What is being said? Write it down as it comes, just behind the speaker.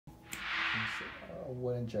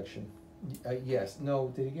What injection? Yes. No.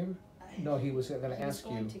 Did he give her? No, he was going to ask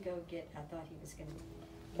you. He was going to go get. I thought he was going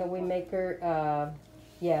to. Can we make her?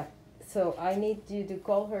 Yeah. So I need you to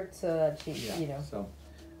call her to, you know. So,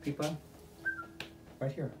 Pipa,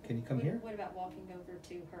 right here. Can you come here? What about walking over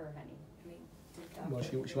to her, honey? I mean, to the doctor.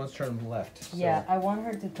 Well, she wants to turn left. So. Yeah, I want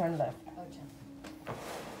her to turn left. Oh, John.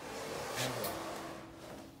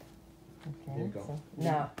 Okay. There you go. So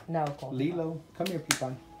now call. Lilo, come here,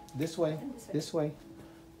 Pipa. This way. This way.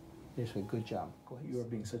 This way. Good job. Go ahead. You are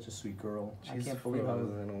being such a sweet girl. I can't believe how.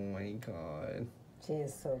 Oh my God. She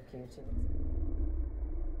is so cute.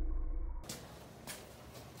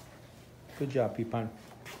 Good job, Pipan.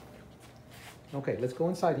 Okay, let's go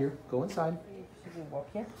inside here. Go inside. Should we walk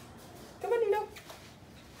here? Come on, Lilo.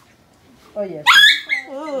 Oh, yeah.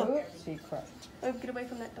 Oh. She cried. Oh, get away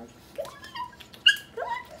from that dog.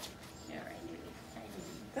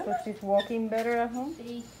 So she's walking better at home?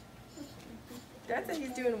 Dad said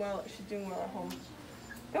he's doing well. She's doing well at home.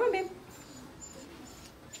 Come on, babe.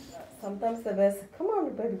 Sometimes the best, come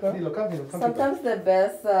on, baby girl. Lilo, come, Sometimes the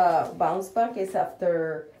best bounce back is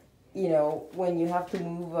after, you know, when you have to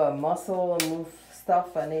move a muscle and move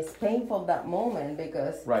stuff, and it's painful that moment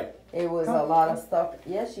because it was a lot of stuff.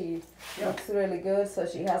 Yeah, she looks really good, so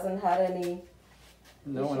she hasn't had any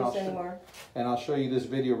issues anymore. And I'll show you this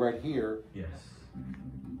video right here. Yes.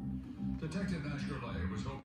 Detective Ashker was hoping.